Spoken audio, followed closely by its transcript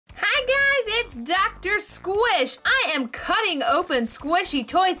it's Dr. Squish. I am cutting open squishy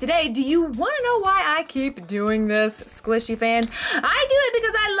toys today. Do you want to know why I keep doing this, squishy fans? I do it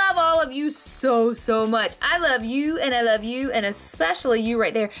because I love all of you so much. I love you, and I love you, and especially you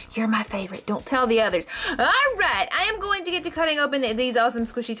right there. You're my favorite. Don't tell the others. All right, I am going to get to cutting open these awesome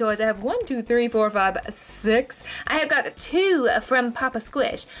squishy toys. I have 1, 2, 3, 4, 5, 6. I have got 2 from Papa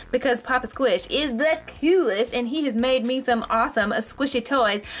Squish because Papa Squish is the coolest, and he has made me some awesome squishy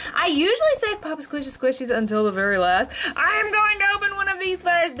toys. I usually save Papa Squish's squishies until the very last. I am going to open one of these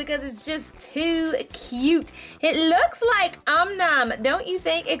first because it's just too cute. It looks like Om Nom, don't you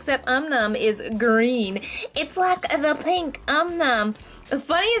think? Except Om Nom is green. It's like the pink Om Nom. The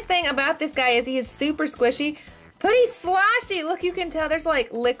funniest thing about this guy is he is super squishy, but he's sloshy. Look, you can tell there's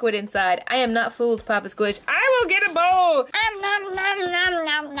like liquid inside. I am not fooled, Papa Squish. I will get a bowl.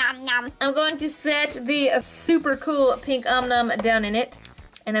 I'm going to set the super cool pink Om Nom down in it,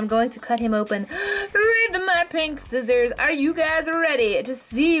 and I'm going to cut him open with my pink scissors. Are you guys ready to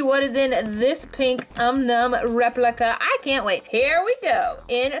see what is in this pink Om Nom replica? I can't wait. Here we go.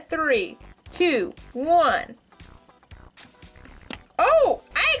 In 3, 2, 1. Oh,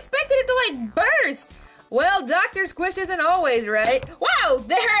 I expected it to like burst. Well, Dr. Squish isn't always right. Wow,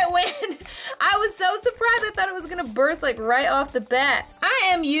 there it went. I was so surprised. I thought it was gonna burst like right off the bat. I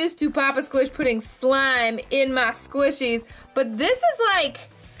am used to Papa Squish putting slime in my squishies, but this is like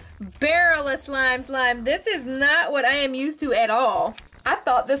barrel of slime. This is not what I am used to at all. I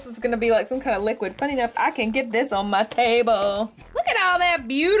thought this was gonna be like some kind of liquid. Funny enough, I can get this on my table. Look at all that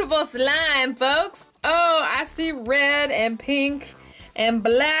beautiful slime, folks. Oh, I see red and pink and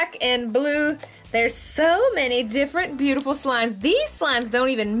black and blue. There's so many different beautiful slimes. These slimes don't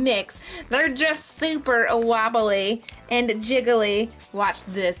even mix. They're just super wobbly and jiggly. Watch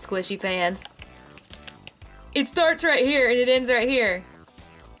this, squishy fans. It starts right here and it ends right here.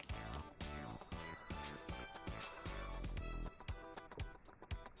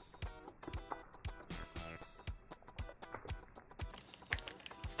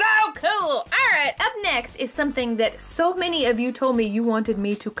 So cool! Alright, up next is something that so many of you told me you wanted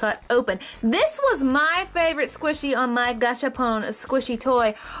me to cut open. This was my favorite squishy on my Gashapon squishy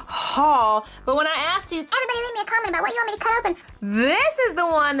toy haul, but when I asked you, everybody leave me a comment about what you want me to cut open. This is the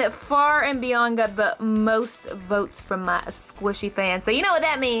one that far and beyond got the most votes from my squishy fans. So you know what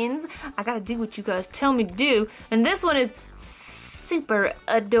that means. I gotta do what you guys tell me to do, and this one is super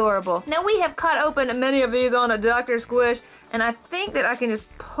adorable. Now we have cut open many of these on a Dr. Squish, and I think that I can just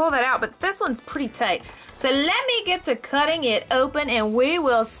pull that out, but this one's pretty tight. So let me get to cutting it open and we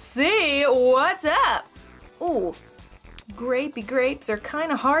will see what's up. Ooh, grapey grapes are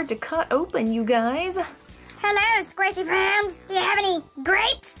kind of hard to cut open, you guys. Hello, squishy friends. Do you have any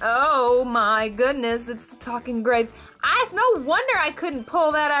grapes? Oh my goodness, it's the talking grapes. It's no wonder I couldn't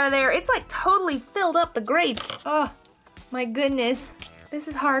pull that out of there. It's like totally filled up the grapes. Oh my goodness, this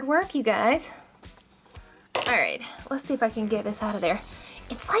is hard work, you guys. All right, let's see if I can get this out of there.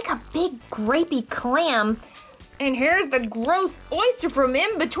 It's like a big grapey clam. And here's the gross oyster from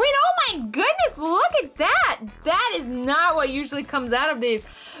in between. Oh my goodness, look at that. That is not what usually comes out of these.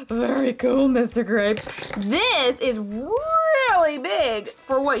 Very cool, Mr. Grapes. This is really big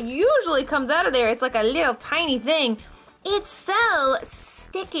for what usually comes out of there. It's like a little tiny thing. It's so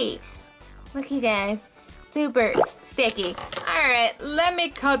sticky. Look, you guys. Super sticky. All right, let me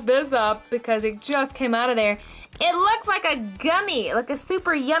cut this up because it just came out of there. It looks like a gummy, like a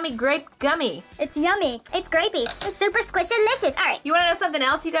super yummy grape gummy. It's yummy. It's grapey. It's super squishy-licious. All right. You want to know something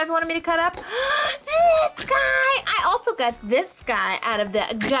else you guys wanted me to cut up? This guy. I also got this guy out of the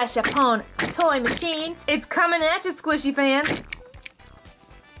Gashapon toy machine. It's coming at you, squishy fans.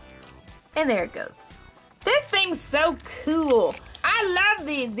 And there it goes. This thing's so cool. I love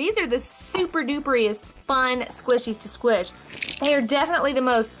these. These are the super duperiest fun squishies to squish. They are definitely the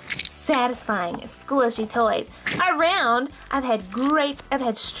most satisfying squishy toys around. I've had grapes, I've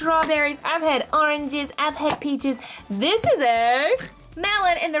had strawberries, I've had oranges, I've had peaches. This is a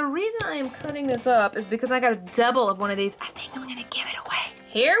melon, and the reason I am cutting this up is because I got a double of one of these. I think I'm gonna give it away.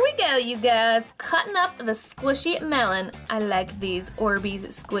 Here we go, you guys. Cutting up the squishy melon. I like these Orbeez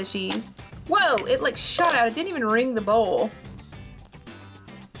squishies. Whoa, it like shot out. It didn't even ring the bowl.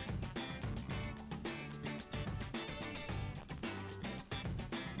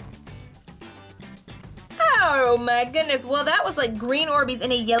 Oh my goodness, well that was like green Orbeez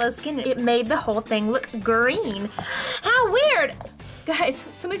and a yellow skin. It made the whole thing look green. How weird. Guys,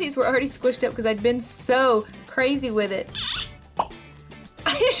 some of these were already squished up because I'd been so crazy with it.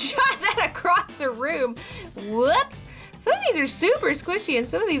 I shot that across the room. Whoops. Some of these are super squishy and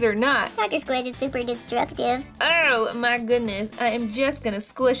some of these are not. Dr. Squish is super destructive. Oh my goodness, I am just gonna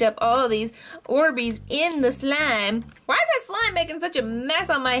squish up all these Orbeez in the slime. Why is that slime making such a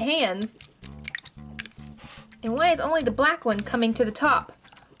mess on my hands? And why is only the black one coming to the top?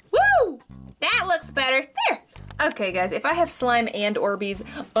 Woo! That looks better. There. Okay guys, if I have slime and Orbeez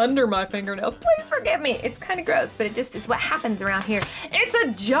under my fingernails, please forgive me. It's kind of gross, but it just is what happens around here. It's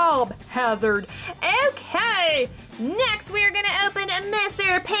a job hazard. Okay, next we are gonna open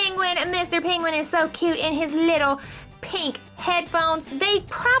Mr. Penguin. Mr. Penguin is so cute in his little pink headphones. They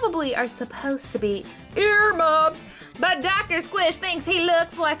probably are supposed to be earmuffs, but Dr. Squish thinks he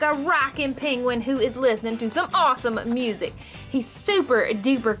looks like a rockin' penguin who is listening to some awesome music. He's super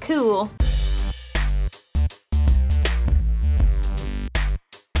duper cool.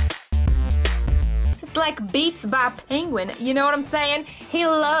 It's like Beats by Penguin, you know what I'm saying? He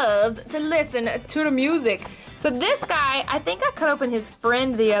loves to listen to the music. So this guy, I think I cut open his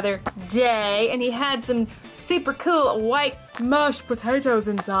friend the other day and he had some super cool white mashed potatoes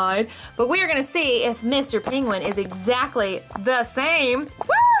inside. But we are gonna see if Mr. Penguin is exactly the same.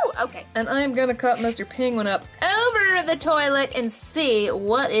 Woo! Okay, and I'm gonna cut Mr. Penguin up over the toilet and see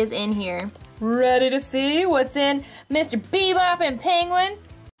what is in here. Ready to see what's in Mr. Bebop and Penguin?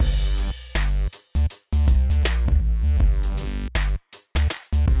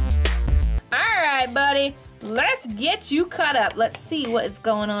 Alright, buddy. Let's get you cut up. Let's see what is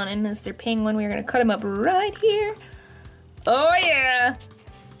going on in Mr. Penguin. We're gonna cut him up right here. Oh yeah.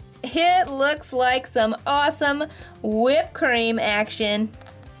 It looks like some awesome whipped cream action.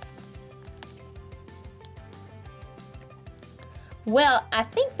 Well, I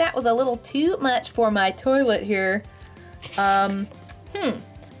think that was a little too much for my toilet here.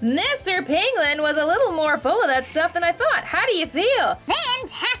 Mr. Penguin was a little more full of that stuff than I thought. How do you feel?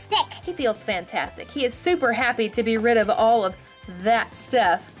 Fantastic! He feels fantastic. He is super happy to be rid of all of that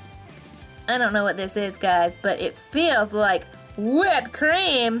stuff. I don't know what this is, guys, but it feels like whipped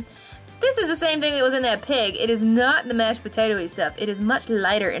cream. This is the same thing that was in that pig. It is not the mashed potato-y stuff. It is much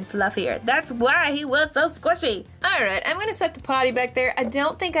lighter and fluffier. That's why he was so squishy. Alright, I'm gonna set the potty back there. I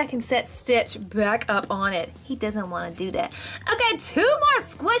don't think I can set Stitch back up on it. He doesn't want to do that. Okay, 2 more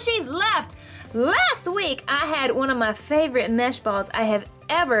squishies left. Last week, I had one of my favorite mesh balls I have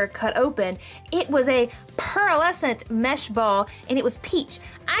ever cut open. It was a pearlescent mesh ball, and it was peach.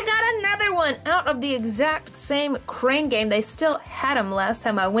 I got another one out of the exact same crane game. They still had them last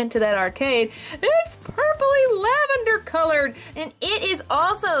time I went to that arcade. It's purpley lavender colored, and it is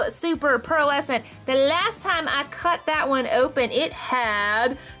also super pearlescent. The last time I cut that one open, it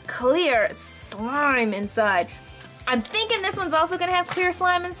had clear slime inside. I'm thinking this one's also gonna have clear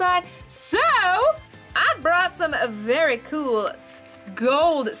slime inside, so I brought some very cool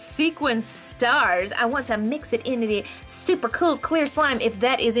gold sequin stars. I want to mix it into the super cool clear slime if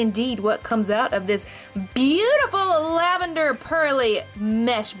that is indeed what comes out of this beautiful lavender pearly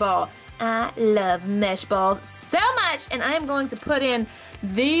mesh ball. I love mesh balls so much, and I am going to put in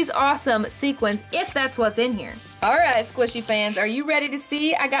these awesome sequins if that's what's in here. Alright, squishy fans, are you ready to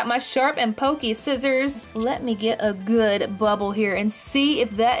see? I got my sharp and pokey scissors. Let me get a good bubble here and see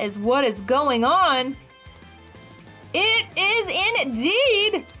if that is what is going on. It is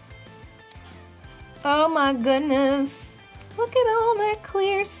indeed! Oh my goodness. Look at all that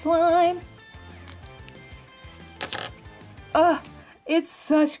clear slime. It's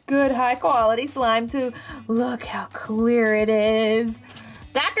such good high quality slime too. Look how clear it is.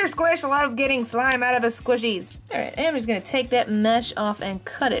 Dr. Squish loves getting slime out of the squishies. Alright, I'm just gonna take that mesh off and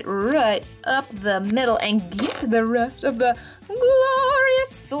cut it right up the middle and get the rest of the glorious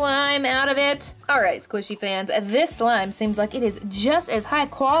slime out of it. Alright, squishy fans, this slime seems like it is just as high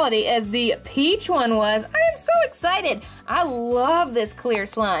quality as the peach one was. I am so excited. I love this clear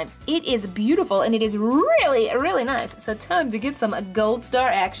slime. It is beautiful and it is really, really nice. So time to get some gold star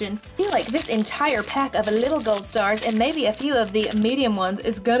action. I feel like this entire pack of little gold stars and maybe a few of the medium ones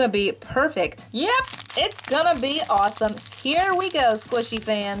is gonna be perfect. Yep, it's gonna be awesome. Here we go, squishy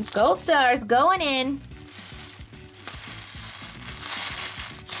fans. Gold stars going in.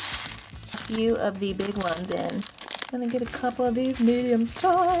 Few of the big ones in. Gonna get a couple of these medium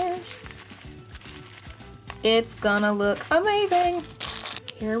stars. It's gonna look amazing.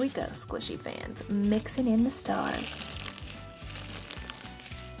 Here we go, squishy fans, mixing in the stars.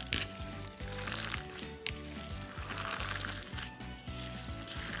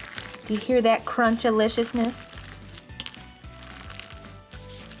 Do you hear that crunch-aliciousness?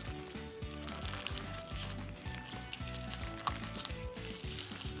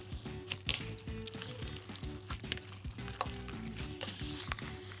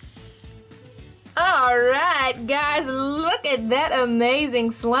 Alright guys, look at that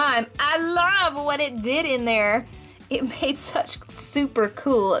amazing slime. I love what it did in there. It made such super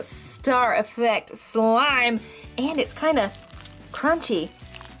cool star effect slime, and it's kind of crunchy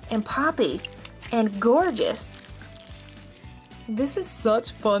and poppy and gorgeous. This is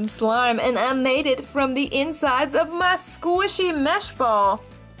such fun slime, and I made it from the insides of my squishy mesh ball.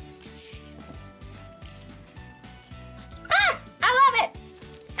 Ah, I love it!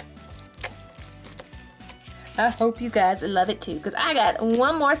 I hope you guys love it too, because I got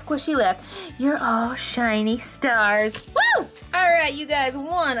one more squishy left. You're all shiny stars. Woo! Alright, you guys,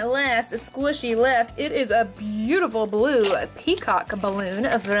 one last squishy left. It is a beautiful blue peacock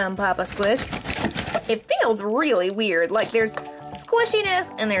balloon from Papa Squish. It feels really weird. Like there's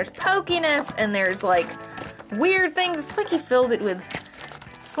squishiness and there's pokiness and there's like weird things. It's like he filled it with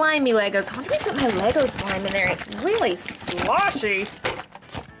slimy Legos. I wonder if I put my Lego slime in there. It's really sloshy.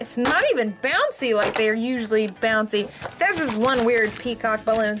 It's not even bouncy like they're usually bouncy. This is one weird peacock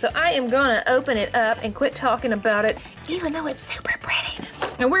balloon, so I am gonna open it up and quit talking about it, even though it's super pretty.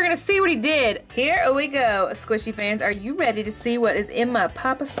 And we're gonna see what he did. Here we go, Squishy fans. Are you ready to see what is in my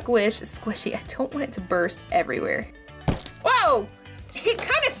Papa Squish squishy? I don't want it to burst everywhere. Whoa! It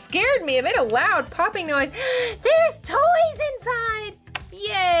kind of scared me. It made a loud popping noise. There's toys inside!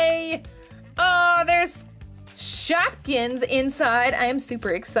 Yay! Oh, there's Shopkins inside. I am super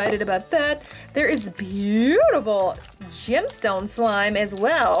excited about that. There is beautiful gemstone slime as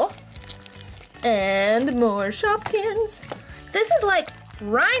well. And more Shopkins. This is like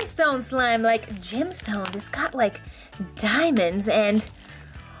rhinestone slime, like gemstones. It's got like diamonds and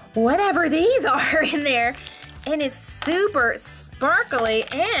whatever these are in there. And it's super sparkly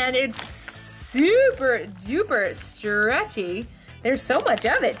and it's super duper stretchy. There's so much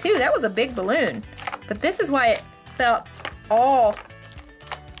of it too. That was a big balloon. But this is why it felt all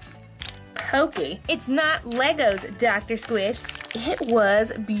pokey. It's not Legos, Dr. Squish. It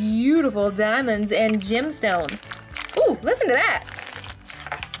was beautiful diamonds and gemstones. Ooh, listen to that.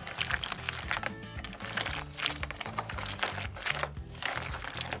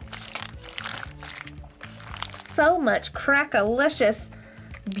 So much crackalicious,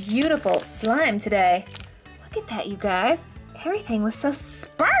 beautiful slime today. Look at that, you guys. Everything was so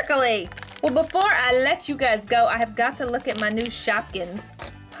sparkly. Well, before I let you guys go, I have got to look at my new Shopkins.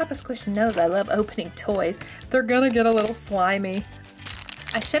 Papa Squish knows I love opening toys. They're gonna get a little slimy.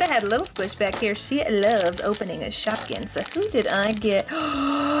 I should have had Little Squish back here. She loves opening a Shopkins. So who did I get?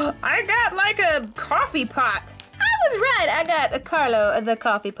 I got like a coffee pot. I was right. I got a Carlo the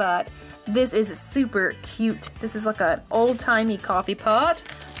coffee pot. This is super cute. This is like an old-timey coffee pot.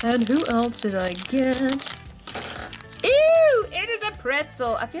 And who else did I get? Ew! It is a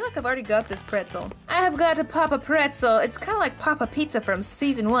pretzel. I feel like I've already got this pretzel. I have got a Papa pretzel. It's kind of like Papa Pizza from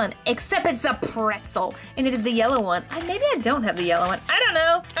season 1, except it's a pretzel. And it is the yellow one. Maybe I don't have the yellow one. I don't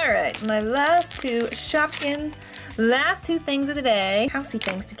know. Alright, my last two Shopkins. Last two things of the day. Housey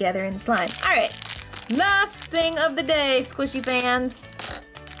things together in slime. Alright, last thing of the day, Squishy fans.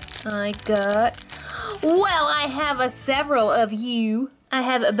 I got... Well, I have several of you. I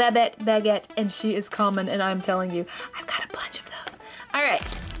have a Baguette, and she is common, and I'm telling you, I've got a bunch of those. All right,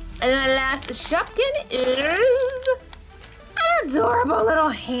 and my last Shopkin is an adorable little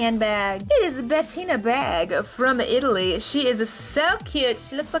handbag. It is a Bettina bag from Italy. She is so cute.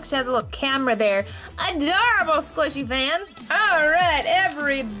 She looks like she has a little camera there. Adorable, Squishy fans. All right,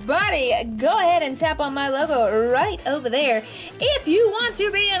 everybody, go ahead and tap on my logo right over there if you want to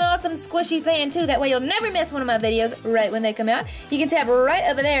be an awesome Squishy fan too. That way you'll never miss one of my videos right when they come out. You can tap right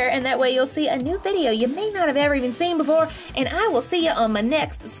over there, and that way you'll see a new video you may not have ever even seen before, and I will see you on my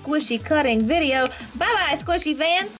next Squishy cutting video. Bye-bye, Squishy fans.